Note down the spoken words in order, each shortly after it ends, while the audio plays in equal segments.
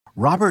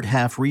Robert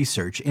Half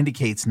research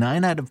indicates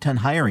 9 out of 10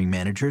 hiring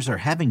managers are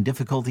having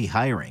difficulty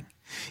hiring.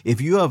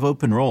 If you have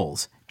open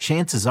roles,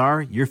 chances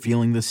are you're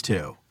feeling this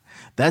too.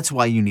 That's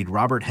why you need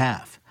Robert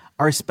Half.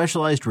 Our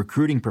specialized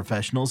recruiting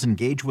professionals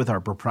engage with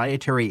our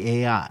proprietary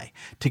AI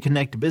to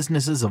connect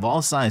businesses of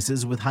all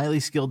sizes with highly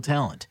skilled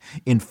talent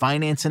in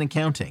finance and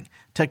accounting,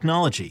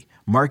 technology,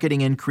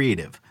 marketing and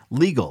creative,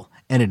 legal,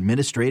 and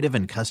administrative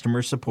and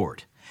customer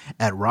support.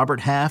 At Robert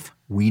Half,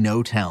 we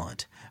know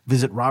talent.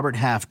 Visit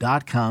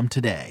roberthalf.com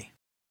today.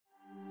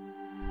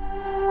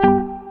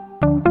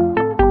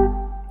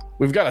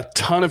 We've got a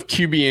ton of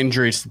QB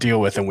injuries to deal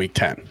with in Week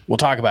 10. We'll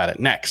talk about it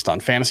next on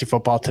Fantasy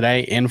Football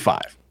Today in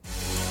 5.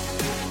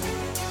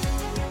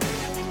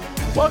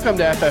 Welcome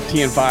to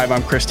FFT in 5.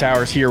 I'm Chris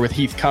Towers here with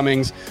Heath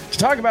Cummings to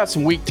talk about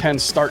some Week 10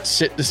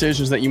 start-sit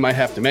decisions that you might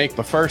have to make.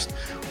 But first,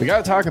 we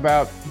got to talk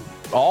about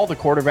all the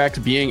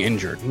quarterbacks being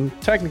injured.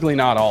 And technically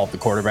not all of the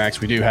quarterbacks.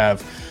 We do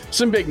have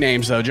some big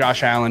names, though.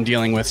 Josh Allen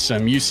dealing with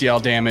some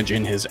UCL damage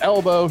in his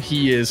elbow.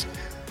 He is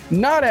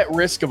not at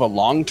risk of a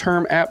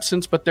long-term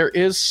absence, but there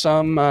is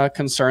some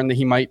concern that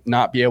he might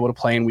not be able to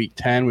play in Week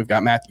 10. We've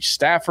got Matthew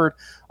Stafford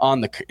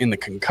in the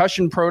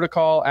concussion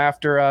protocol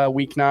after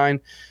Week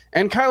 9.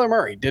 And Kyler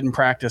Murray didn't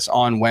practice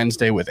on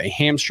Wednesday with a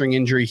hamstring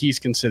injury. He's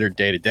considered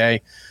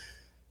day-to-day.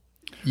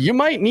 You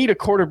might need a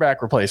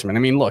quarterback replacement.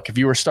 I mean, look, if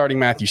you were starting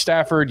Matthew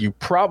Stafford, you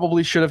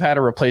probably should have had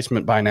a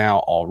replacement by now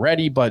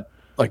already. But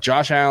like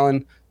Josh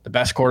Allen, the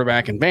best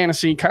quarterback in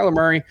fantasy, Kyler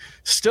Murray,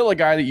 still a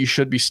guy that you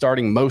should be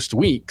starting most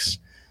weeks.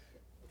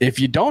 If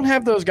you don't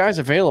have those guys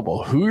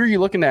available, who are you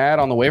looking to add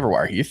on the waiver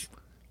wire, Heath?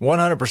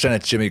 100%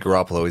 it's Jimmy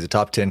Garoppolo. He's a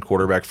top 10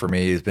 quarterback for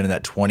me. He's been in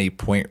that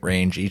 20-point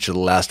range each of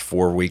the last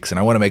 4 weeks. And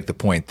I want to make the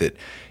point that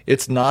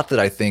it's not that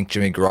I think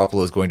Jimmy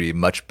Garoppolo is going to be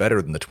much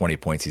better than the 20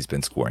 points he's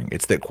been scoring.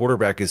 It's that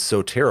quarterback is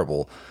so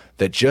terrible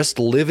that just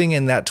living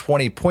in that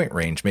 20-point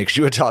range makes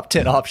you a top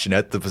 10 option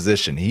at the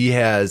position. He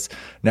saw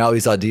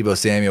Deebo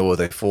Samuel with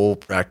a full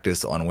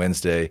practice on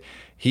Wednesday.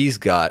 He's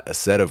got a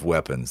set of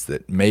weapons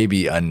that may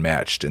be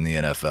unmatched in the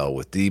NFL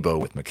with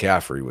Deebo, with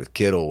McCaffrey, with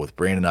Kittle, with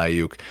Brandon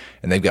Ayuk,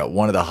 and they've got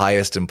one of the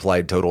highest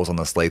implied totals on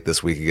the slate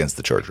this week against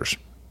the Chargers.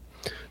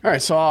 All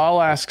right, so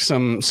I'll ask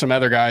some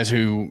other guys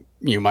who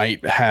you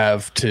might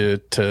have to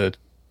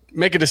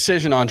make a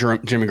decision on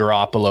Jimmy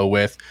Garoppolo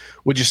with.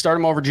 Would you start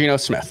him over Geno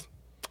Smith?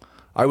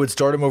 I would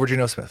start him over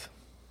Geno Smith.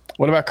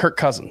 What about Kirk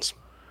Cousins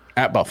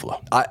at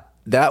Buffalo?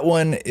 That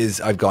one is,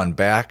 I've gone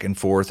back and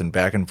forth, and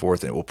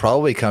it will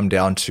probably come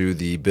down to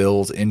the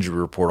Bills injury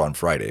report on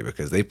Friday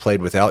because they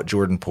played without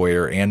Jordan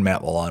Poyer and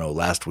Matt Milano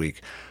last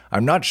week.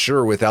 I'm not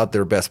sure without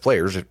their best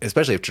players,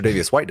 especially if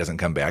Tre'Davious White doesn't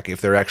come back,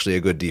 if they're actually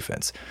a good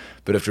defense.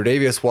 But if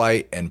Tre'Davious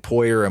White and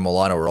Poyer and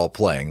Milano are all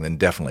playing, then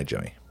definitely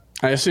Jimmy.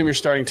 I assume you're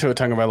starting Tua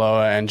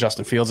Tagovailoa and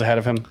Justin Fields ahead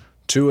of him?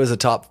 Tua is a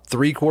top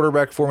 3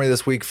 quarterback for me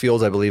this week.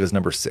 Fields, I believe, is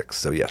number 6,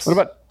 so yes. What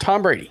about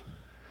Tom Brady?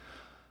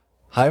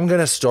 I'm going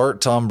to start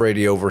Tom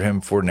Brady over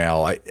him for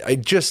now.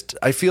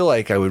 I feel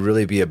like I would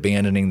really be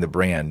abandoning the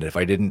brand if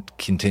I didn't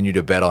continue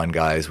to bet on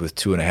guys with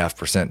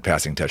 2.5%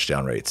 passing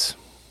touchdown rates.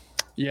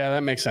 Yeah,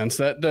 that makes sense.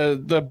 That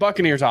the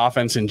Buccaneers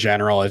offense in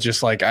general is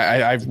just like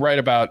I write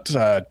about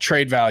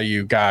trade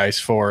value guys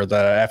for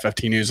the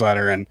FFT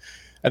newsletter, and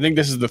I think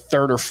this is the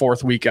 3rd or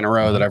 4th week in a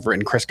row that I've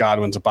written Chris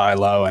Godwin's a buy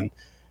low. And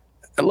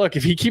look,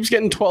 if he keeps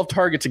getting 12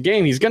 targets a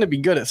game, he's going to be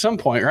good at some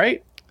point,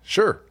 right?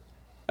 Sure.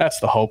 That's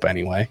the hope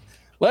anyway.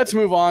 Let's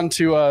move on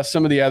to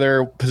some of the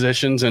other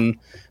positions and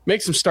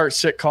make some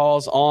start-sit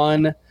calls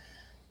on,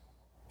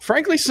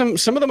 frankly, some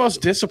of the most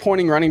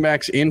disappointing running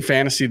backs in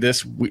fantasy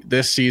this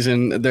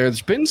season.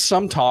 There's been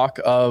some talk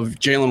of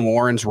Jaylen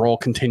Warren's role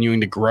continuing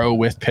to grow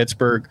with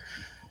Pittsburgh.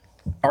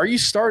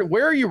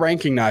 Where are you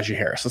ranking Najee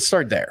Harris? Let's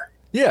start there.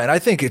 Yeah, and I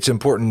think it's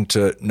important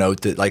to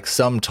note that like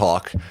some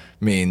talk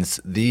means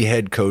the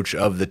head coach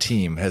of the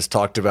team has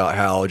talked about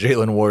how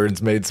Jaylen Warren's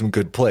made some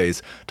good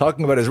plays.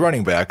 Talking about his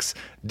running backs,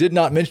 did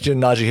not mention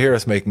Najee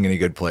Harris making any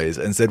good plays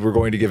and said we're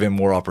going to give him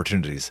more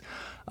opportunities.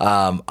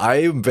 I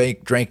am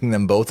ranking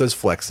them both as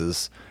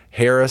flexes.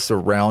 Harris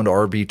around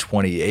RB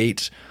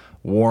 28,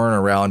 Warren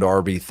around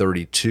RB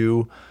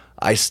 32.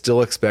 I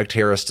still expect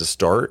Harris to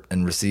start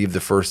and receive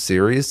the first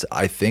series.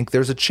 I think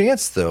there's a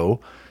chance,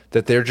 though,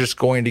 that they're just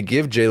going to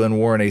give Jaylen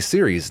Warren a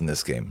series in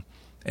this game.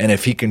 And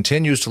if he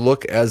continues to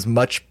look as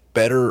much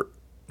better,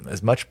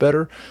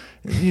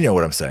 you know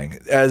what I'm saying,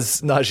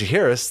 as Najee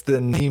Harris,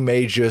 then he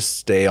may just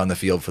stay on the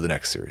field for the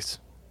next series.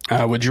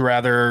 Would you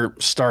rather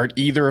start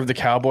either of the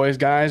Cowboys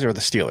guys or the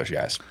Steelers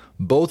guys?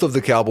 Both of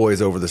the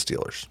Cowboys over the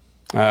Steelers.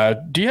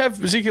 Do you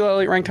have Ezekiel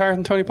Elliott ranked higher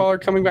than Tony Pollard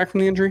coming back from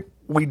the injury?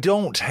 We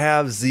don't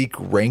have Zeke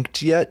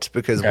ranked yet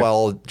because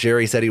while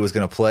Jerry said he was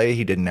going to play,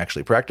 he didn't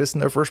actually practice in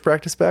their first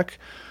practice back.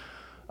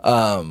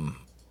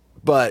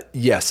 But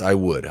yes, I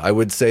would. I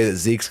would say that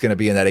Zeke's going to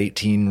be in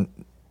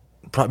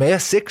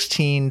that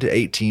 16 to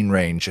 18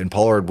 range, and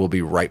Pollard will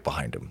be right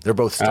behind him. They're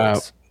both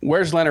starts.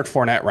 Where's Leonard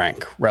Fournette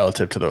rank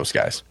relative to those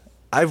guys?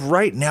 I've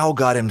right now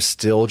got him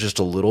still just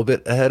a little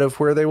bit ahead of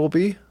where they will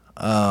be.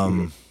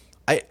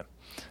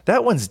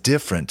 That one's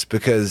different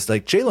because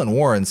like Jaylen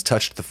Warren's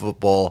touched the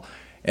football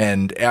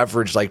and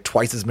averaged like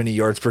twice as many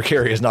yards per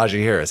carry as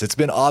Najee Harris. It's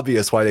been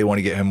obvious why they want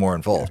to get him more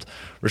involved.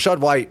 Rachaad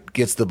White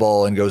gets the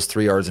ball and goes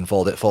 3 yards and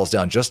falls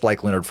down just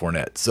like Leonard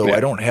Fournette. So I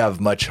don't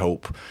have much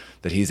hope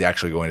that he's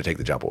actually going to take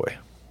the jump away.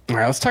 All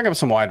right, let's talk about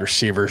some wide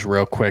receivers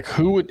real quick.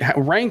 Who would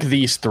rank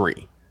these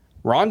three?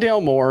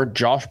 Rondale Moore,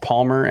 Josh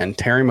Palmer, and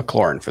Terry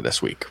McLaurin for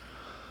this week.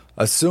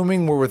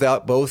 Assuming we're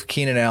without both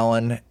Keenan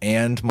Allen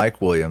and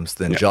Mike Williams,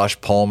 then Josh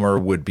Palmer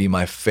would be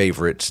my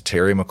favorite.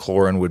 Terry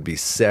McLaurin would be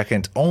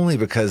second, only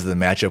because of the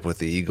matchup with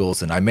the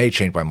Eagles, and I may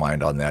change my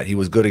mind on that. He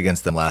was good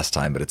against them last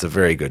time, but it's a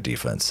very good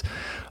defense.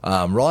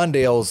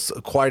 Rondale's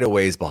quite a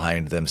ways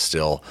behind them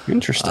still.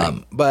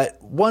 Interesting. But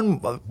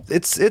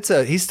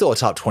he's still a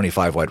top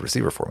 25 wide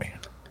receiver for me.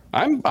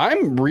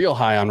 I'm real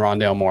high on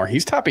Rondale Moore.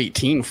 He's top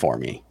 18 for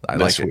me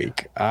this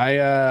week.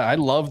 I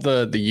love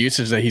the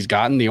usage that he's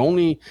gotten. The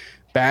only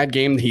bad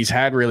game that he's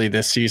had really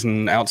this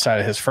season outside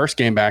of his first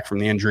game back from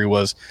the injury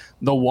was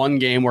the one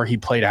game where he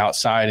played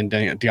outside and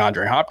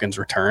DeAndre Hopkins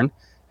returned.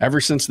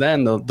 Ever since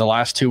then, the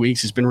last 2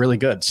 weeks, he's been really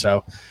good.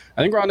 So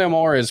I think Rondale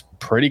Moore is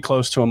pretty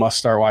close to a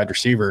must-start wide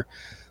receiver.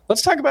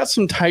 Let's talk about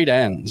some tight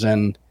ends.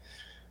 And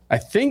I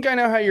think I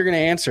know how you're going to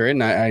answer it,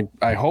 and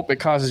I hope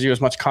it causes you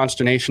as much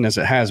consternation as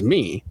it has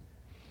me.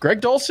 Greg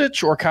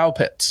Dulcich or Kyle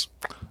Pitts?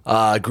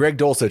 Greg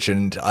Dulcich,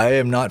 and I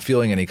am not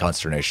feeling any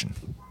consternation.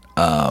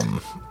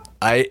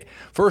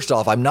 First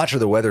off, I'm not sure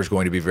the weather's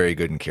going to be very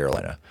good in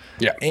Carolina.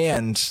 Yeah.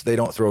 And they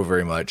don't throw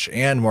very much.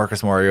 And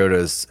Marcus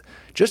Mariota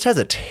just has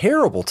a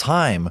terrible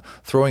time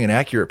throwing an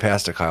accurate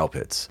pass to Kyle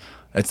Pitts.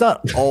 It's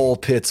not all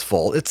Pitts'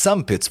 fault. It's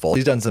some Pitts' fault.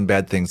 He's done some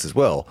bad things as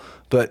well.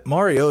 But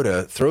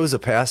Mariota throws a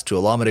pass to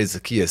Olamide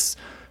Zaccheaus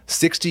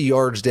 60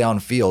 yards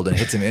downfield and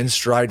hits him in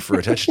stride for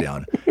a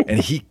touchdown. And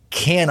he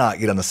cannot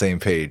get on the same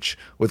page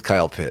with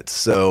Kyle Pitts.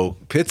 So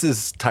Pitts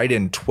is tight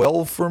end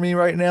 12 for me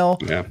right now.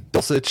 Yeah.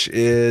 Dulcich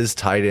is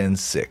tight end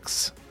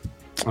 6.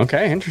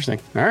 Okay, interesting.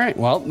 All right,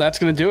 well, that's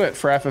going to do it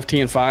for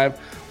FFT and 5.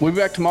 We'll be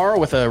back tomorrow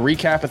with a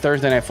recap of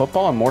Thursday Night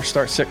Football and more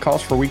start-sit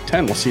calls for Week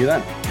 10. We'll see you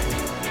then.